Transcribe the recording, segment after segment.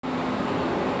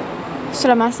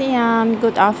Selamat siang.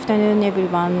 Good afternoon,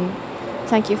 everyone.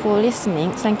 Thank you for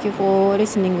listening. Thank you for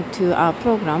listening to our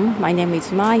program. My name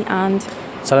is Mai, and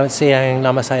Selamat siang,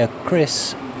 nama saya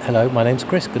Chris. Hello, my name's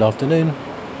Chris. Good afternoon.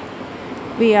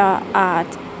 we are at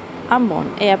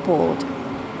Ambon Airport.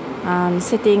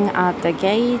 Sitting at the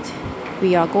gate,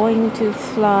 we are going to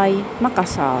fly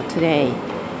Makassar today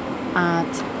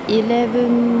at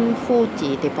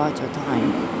 11:40 departure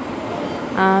time.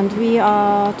 And we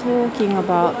are talking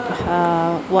about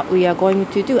what we are going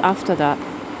to do after that.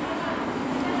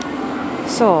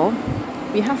 So,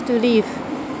 we have to leave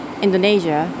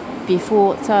Indonesia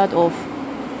before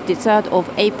the 3rd of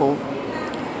April.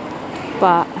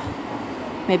 But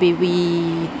maybe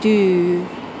we do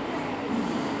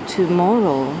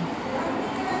tomorrow.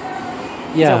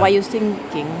 Is that what you're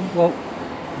thinking? Well,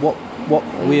 what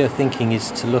we are thinking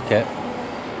is to look at.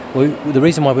 Well, the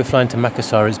reason why we're flying to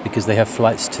Makassar is because they have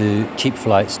cheap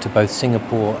flights to both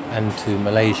Singapore and to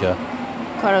Malaysia,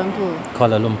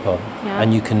 Kuala Lumpur,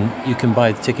 and you can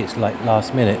buy the tickets like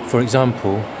last minute. For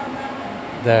example,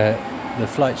 the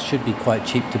flights should be quite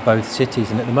cheap to both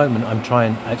cities, and at the moment I'm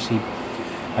trying to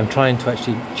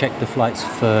actually check the flights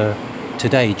for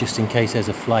today, just in case there's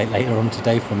a flight later on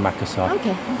today from Makassar.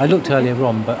 Okay. I looked earlier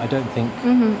on, but I don't think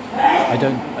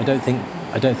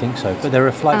so. But there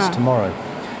are flights tomorrow.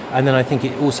 And then I think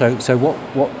it also. So what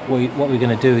we're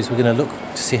going to do is we're going to look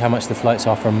to see how much the flights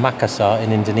are from Makassar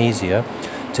in Indonesia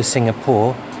to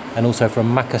Singapore, and also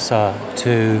from Makassar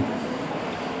to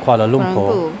Kuala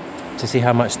Lumpur to see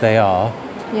how much they are,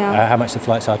 how much the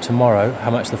flights are tomorrow,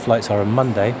 how much the flights are on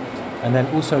Monday, and then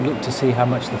also look to see how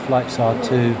much the flights are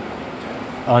to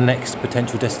our next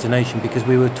potential destination, because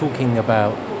we were talking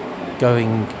about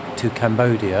going to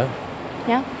Cambodia.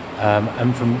 Yeah.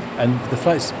 And the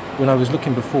flights, when I was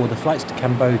looking before, the flights to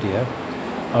Cambodia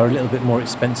are a little bit more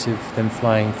expensive than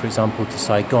flying, for example, to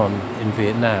Saigon in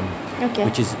Vietnam,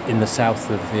 which is in the south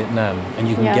of Vietnam, and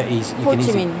you can get Ho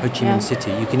Chi Minh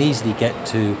City. You can easily get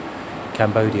to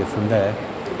Cambodia from there.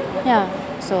 Yeah.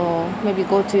 So maybe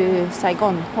go to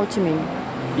Saigon, Ho Chi Minh.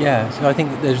 Yeah. So I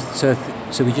think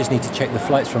so we just need to check the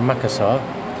flights from Makassar,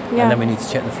 and then we need to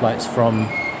check the flights from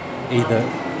either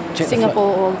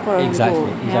Singapore or Kuala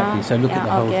Lumpur. Exactly. So look at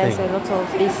the whole thing. So lots of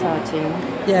researching.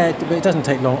 Yeah, but it doesn't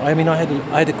take long. I mean, I had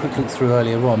a quick look through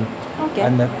earlier on. Okay.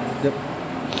 And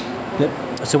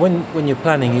so when you're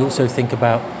planning, you also think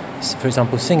about, for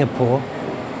example, Singapore.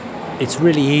 It's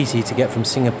really easy to get from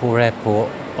Singapore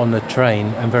Airport on the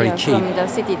train and very cheap from the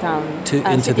city town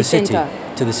into the city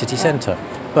to the city centre.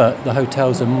 But the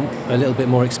hotels are a little bit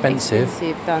more expensive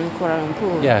than Kuala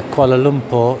Lumpur. Yeah, Kuala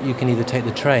Lumpur, you can either take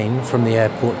the train from the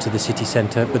airport to the city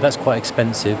centre, but that's quite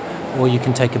expensive, or you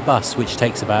can take a bus, which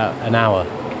takes about an hour.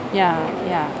 Yeah.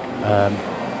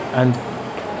 And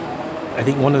I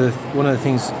think one of the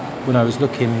things when I was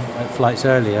looking at flights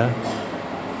earlier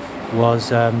was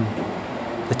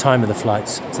the time of the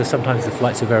flights. So sometimes the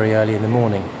flights are very early in the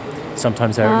morning,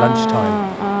 sometimes they're at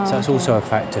lunchtime. So that's also a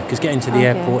factor, because getting to the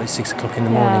airport at 6 o'clock in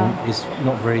the morning is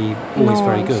not always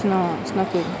very good. It's not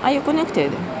good. Are you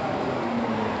connected?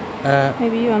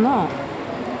 Maybe you are not.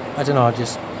 I don't know.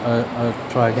 I'll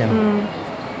try again.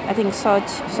 I think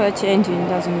search engine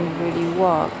doesn't really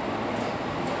work.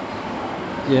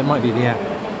 Yeah, it might be the app.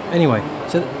 Anyway,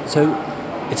 so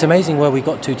it's amazing where we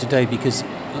got to today, because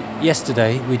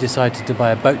yesterday we decided to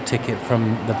buy a boat ticket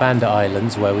from the Banda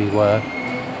Islands where we were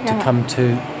to come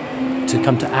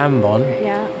to Ambon,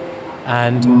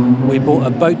 and we bought a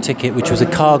boat ticket, which was a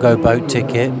cargo boat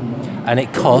ticket, and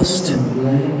it cost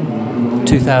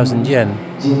 2,000 yen.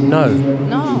 No.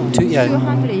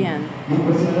 200 yen.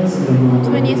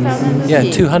 20,000. Yeah,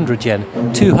 200 yen.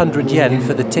 200 yen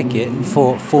for the ticket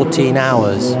for 14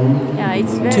 hours. Yeah,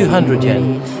 it's very 200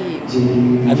 yen.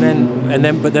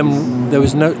 But then there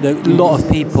was a lot of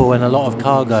people and a lot of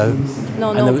cargo.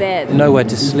 No bed. Nowhere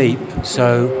to sleep.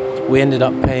 So we ended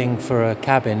up paying for a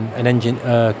cabin,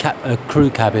 a crew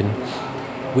cabin,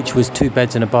 which was 2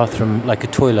 beds and a bathroom, like a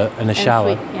toilet and a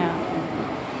shower.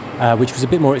 Which was a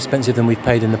bit more expensive than we've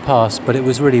paid in the past, but it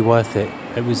was really worth it.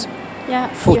 It was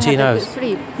 14 hours. Good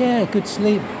sleep. Yeah, good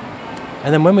sleep.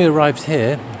 And then when we arrived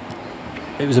here,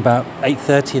 it was about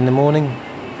 8:30 in the morning.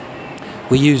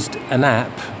 We used an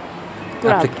app,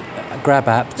 Grab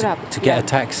app, to get a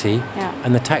taxi,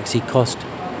 and the taxi cost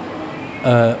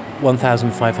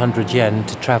 1,500 yen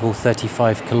to travel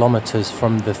 35 kilometers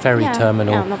from the ferry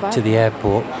terminal to the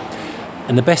airport.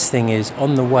 And the best thing is,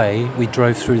 on the way, we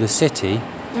drove through the city,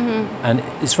 and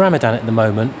it's Ramadan at the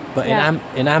moment, but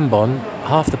in Ambon,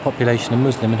 half the population are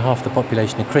Muslim and half the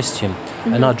population are Christian,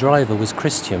 and our driver was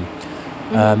Christian.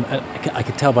 I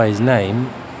could tell by his name,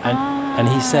 and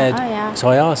he said Yeah. So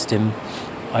I asked him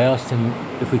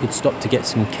if we could stop to get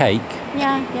some cake.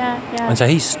 Yeah. And so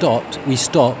he stopped. We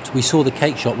stopped. We saw the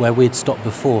cake shop where we'd stopped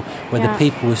before, where the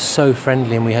people were so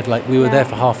friendly, and we were there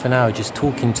for half an hour just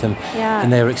talking to them,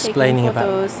 and they were explaining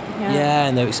about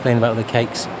and they were explaining about the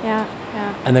cakes. Yeah.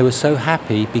 And they were so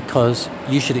happy because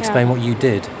you should explain what you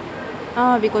did.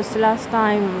 Because last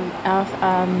time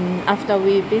after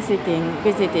we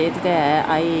visited there,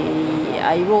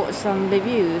 I wrote some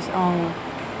reviews on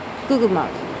Google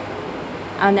Maps.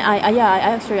 And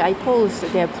I paused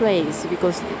their place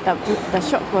because the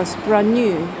shop was brand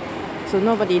new, so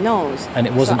nobody knows. And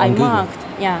it wasn't so on I Google. marked,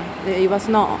 it was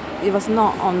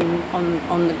not on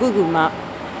the Google Map.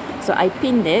 So I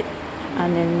pinned it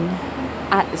and then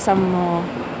add some more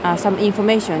some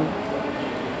information.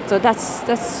 So that's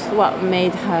what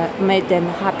made them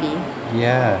happy.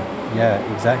 Yeah,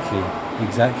 exactly.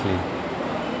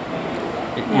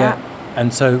 Yeah.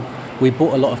 And so we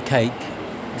bought a lot of cake.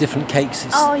 Different cakes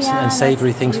and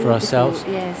savoury things for ourselves,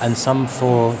 and some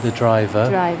for the driver.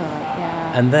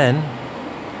 And then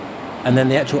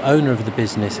the actual owner of the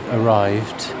business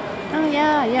arrived.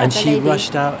 And she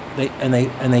rushed out. They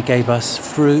gave us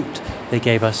fruit. They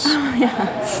gave us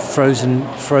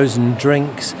frozen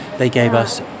drinks. They gave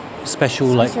us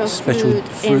special fruit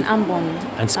in Ambon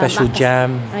and special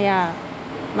jam.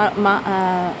 How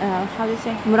do you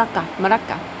say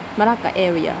Malacca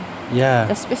area. Yeah.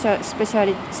 The special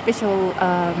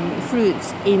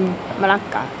fruits in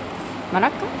Malacca.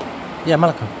 Yeah,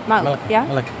 Malacca.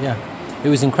 Yeah. It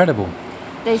was incredible.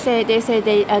 They say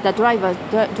the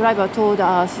driver told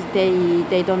us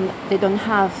they don't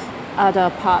have other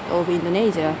part of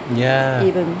Indonesia. Yeah.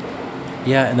 Even.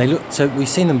 Yeah, and they look. So we've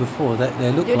seen them before.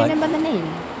 They look like. Do you remember the name?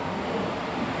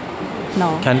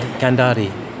 No.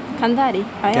 Gandari. Kandari.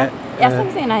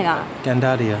 Something like that.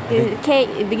 Gandaria.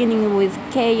 K beginning with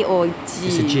K or G.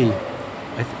 It's a G.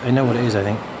 I know what it is, I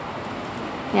think.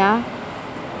 Yeah.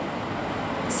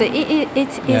 So it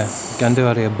is.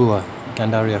 Gandaria bua.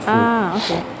 Gandaria fruit.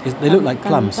 Okay. They look like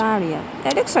plums. Gandaria.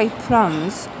 It looks like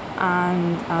plums,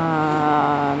 and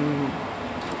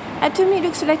to me it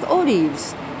looks like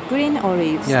olives, green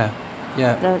olives. Yeah.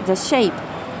 The shape.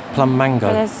 Plum mango.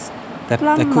 They're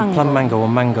called plum mango or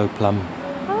mango plum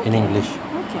in English.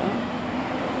 Okay.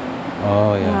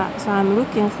 Oh yeah. So I'm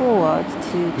looking forward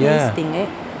to tasting it.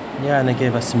 Yeah, and they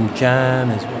gave us some jam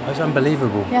as well. It was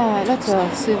unbelievable. Yeah, lots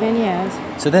of souvenirs.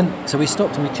 So we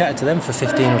stopped and we chatted to them for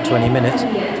 15 or 20 minutes.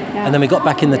 And then we got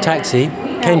back in the taxi,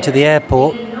 came to the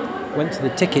airport, went to the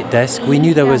ticket desk. We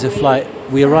knew there was a flight.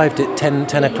 We arrived at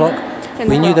 10 o'clock.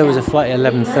 We knew there was a flight at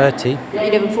 11:30.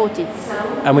 11:40.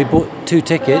 And we bought 2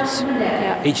 tickets.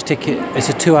 Yeah. Each ticket, it's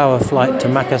a 2-hour flight to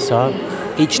Makassar.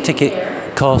 Each ticket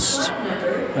cost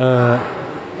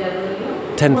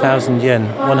 10,000 yen,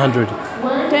 100.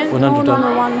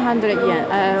 100 yen.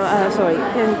 Sorry,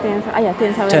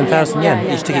 10,000 10,000 yen.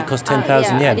 Each ticket cost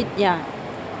 10,000 yen.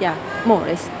 Yeah, more or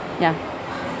less. Yeah.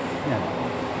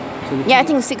 So I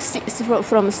think 60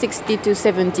 from 60 to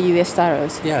 70 US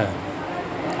dollars. Yeah.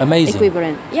 Amazing.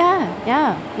 Equivalent. Yeah.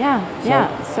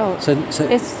 So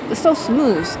it's so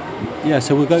smooth. Yeah,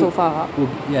 so we'll go. So far.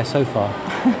 So far.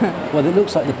 Well, it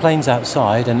looks like the plane's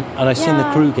outside, and I've seen the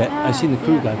crew go by.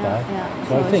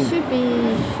 So I think it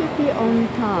should be on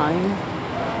time.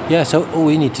 Yeah. So all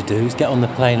we need to do is get on the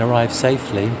plane, arrive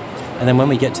safely, and then when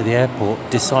we get to the airport,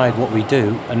 decide what we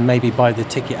do, and maybe buy the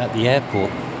ticket at the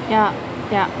airport. Yeah.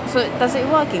 So does it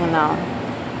working now?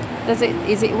 Is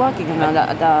it working now?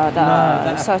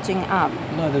 The searching app.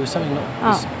 No, there was something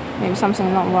not. Maybe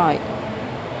something not right.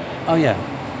 Oh yeah.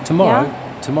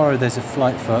 Tomorrow there's a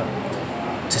flight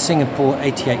to Singapore,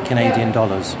 88 Canadian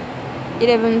dollars.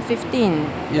 11:15.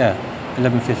 Yeah,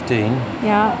 11:15.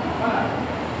 Yeah.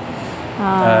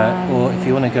 Or if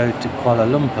you want to go to Kuala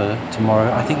Lumpur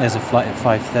tomorrow, I think there's a flight at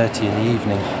 5:30 in the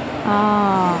evening.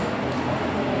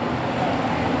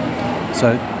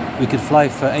 So we could fly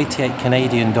for 88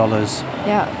 Canadian dollars.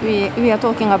 Yeah, we are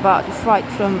talking about the flight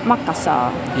from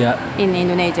Makassar in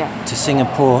Indonesia to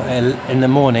Singapore in the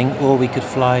morning, or we could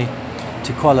fly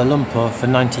to Kuala Lumpur for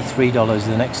 $93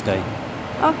 the next day.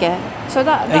 Okay, so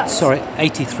that's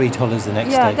 $83 the next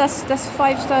day. Yeah, that's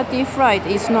 5:30 flight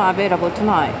is not available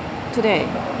today.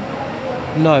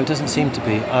 No, it doesn't seem to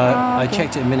be. I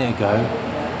checked it a minute ago.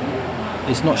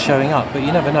 It's not showing up, but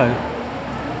you never know.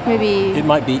 Maybe it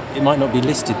might not be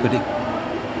listed, but it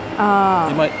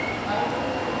might.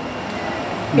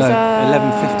 No,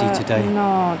 11:50 today.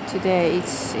 No, today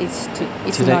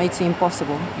it's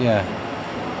impossible. Yeah.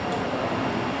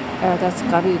 That's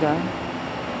Garuda.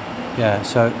 Yeah,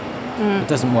 so it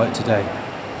doesn't work today.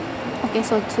 Okay,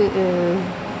 so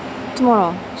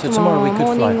Tomorrow. So tomorrow we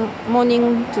could fly.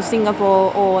 Morning to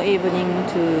Singapore or evening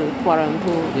to Kuala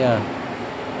Lumpur. Yeah.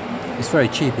 It's very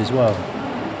cheap as well.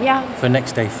 Yeah. For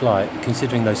next day flight,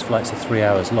 considering those flights are 3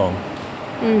 hours long.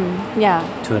 Yeah.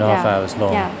 2.5 hours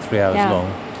long. Yeah. 3 hours long.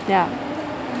 Yeah.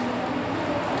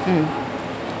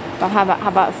 But how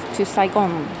about to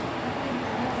Saigon?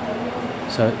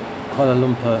 So Kuala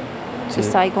Lumpur to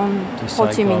Saigon, Ho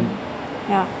Chi Minh.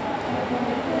 Yeah.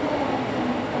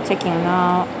 Checking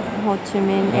now. Ho Chi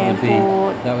Minh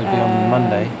Airport. That would be on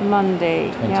Monday.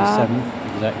 Monday. 27th,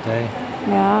 exact day.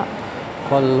 Yeah.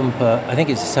 Kuala Lumpur, I think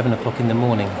it's 7 o'clock in the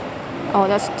morning. Oh,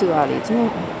 that's too early, isn't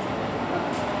it?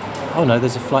 Oh no,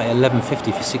 there's a flight at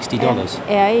 11:50 for $60.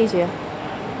 Air Asia.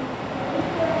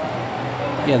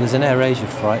 Yeah, there's an Air Asia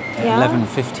flight at Yeah.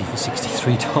 11:50 for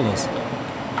 $63.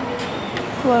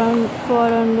 Kuala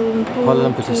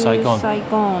Lumpur to Saigon.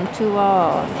 Saigon, 2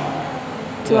 hours.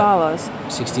 2 hours.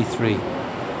 63.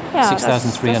 Yeah,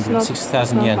 6,300,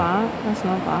 6,000 yen. That's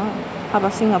not bad. How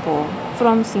about Singapore?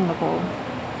 From Singapore.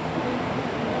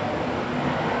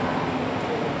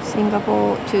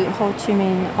 Singapore to Ho Chi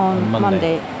Minh on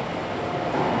Monday.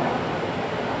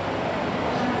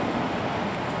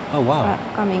 Oh wow.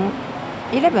 Coming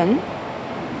 11?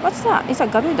 What's that? It's a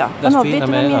Garuda. That's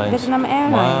Vietnam Airlines. Vietnam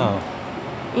Airlines. Wow.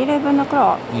 11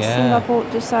 o'clock. Yeah. Singapore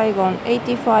to Saigon,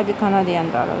 85 Canadian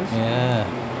dollars. Yeah.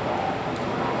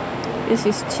 This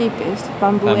is cheapest.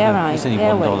 Bamboo Airlines. It's only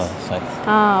 $1. It's like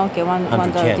okay,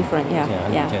 $1 yen. different. Yeah.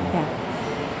 Yeah, 100 yen.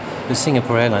 The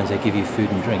Singapore Airlines, they give you food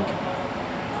and drink.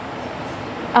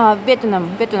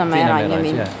 Vietnam Airlines, you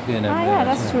mean? Yeah, Vietnam Airlines. Yeah,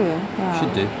 that's true. Yeah.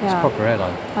 Should do. It's a proper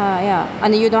airline. Yeah,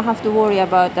 and you don't have to worry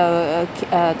about the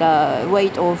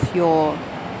weight of your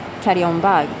carry-on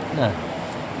bag.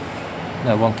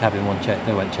 No, one cabin, one check.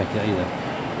 They won't check it either.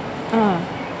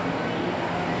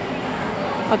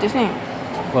 What do you think?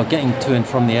 Well, getting to and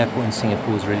from the airport in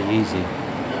Singapore is really easy.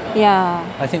 Yeah.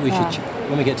 I think we should,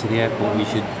 when we get to the airport,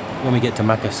 when we get to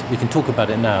Makassar, we can talk about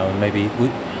it now and maybe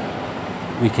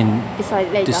we can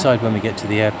decide when we get to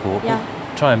the airport. Yeah.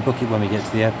 Try and book it when we get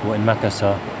to the airport in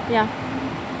Makassar. Yeah.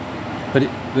 But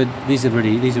these are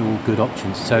all good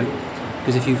options. So,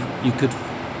 because if you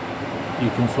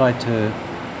can fly to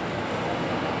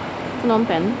Phnom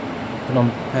Penh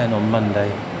on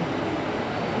Monday.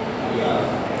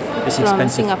 It's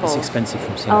expensive. Singapore. It's expensive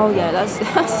from Singapore. Oh yeah, that's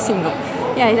Singapore.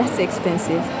 Yeah, that's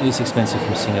expensive. It's expensive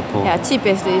from Singapore. Yeah,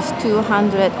 cheapest is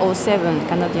 207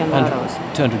 Canadian dollars.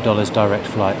 $200 direct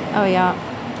flight. Oh yeah.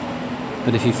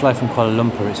 But if you fly from Kuala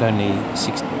Lumpur, it's only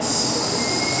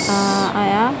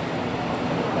yeah.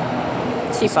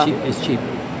 Cheaper. It's cheap.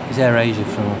 It's Air Asia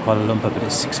from Kuala Lumpur, but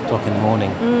it's 6 o'clock in the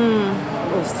morning.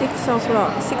 6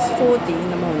 o'clock, 6:40 in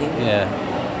the morning. Yeah.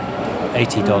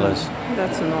 $80.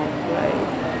 That's not right.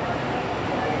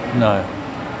 No.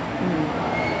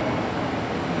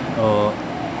 Or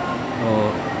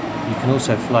you can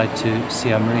also fly to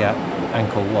Siem Reap,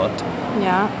 Angkor Wat.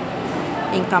 Yeah.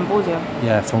 In Cambodia.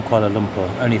 Yeah, from Kuala Lumpur.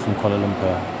 Only from Kuala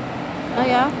Lumpur. Oh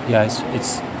yeah. Yeah, it's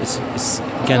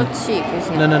again. Not cheap,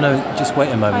 isn't it? No. Just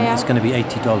wait a moment. Oh, yeah? It's going to be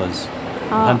 $80.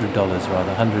 $100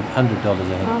 rather. $100 I think.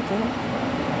 Okay.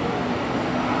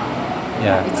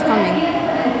 Yeah. It's coming.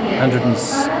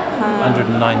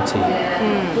 190.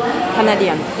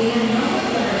 Canadian.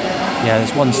 Yeah,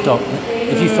 there's one stop.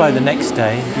 If you fly the next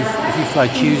day, if you fly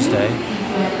Tuesday,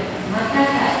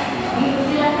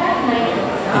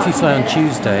 if you fly on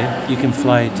Tuesday, you can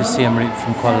fly to Siem Reap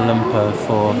from Kuala Lumpur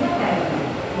for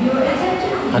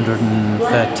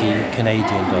 130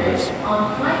 Canadian dollars.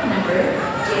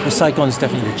 The Saigon's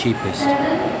definitely the cheapest.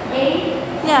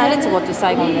 Yeah, let's go to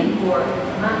Saigon then.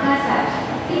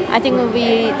 I think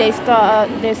they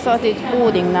started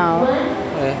boarding now.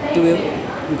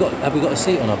 Have we got a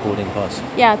seat on our boarding pass?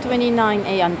 Yeah, 29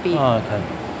 A and B. Oh, okay.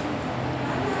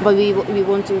 But we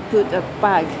want to put a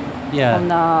bag on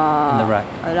the rack.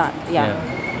 Yeah.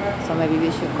 So maybe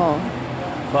we should go.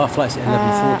 But our flight's at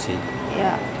 11:40.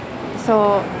 Yeah.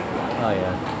 So. Oh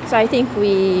yeah. So I think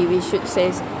we should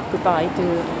say goodbye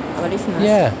to our listeners.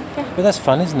 Yeah. But that's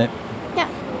fun, isn't it? Yeah.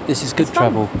 This is good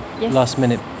travel. Yes. Last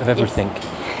minute of everything. Yes.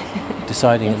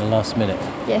 Deciding at the last minute.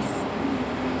 Yes.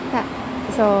 Yeah.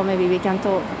 So maybe we can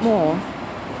talk more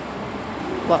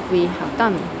what we have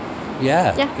done.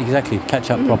 Yeah. Exactly.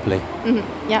 Catch up properly.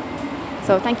 Yeah.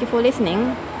 So thank you for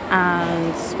listening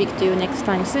and speak to you next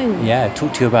time soon. Yeah.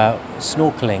 Talk to you about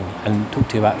snorkeling and talk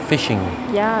to you about fishing.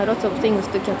 Yeah. Lots of things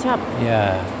to catch up.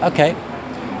 Yeah. Okay.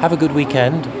 Have a good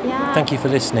weekend. Yeah. Thank you for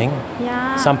listening.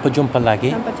 Yeah. Sampai jumpa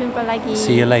lagi. Sampai jumpa lagi.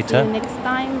 See you later. See you next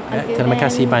time. Terima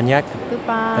kasih banyak.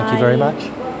 Goodbye. Thank you very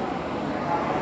much.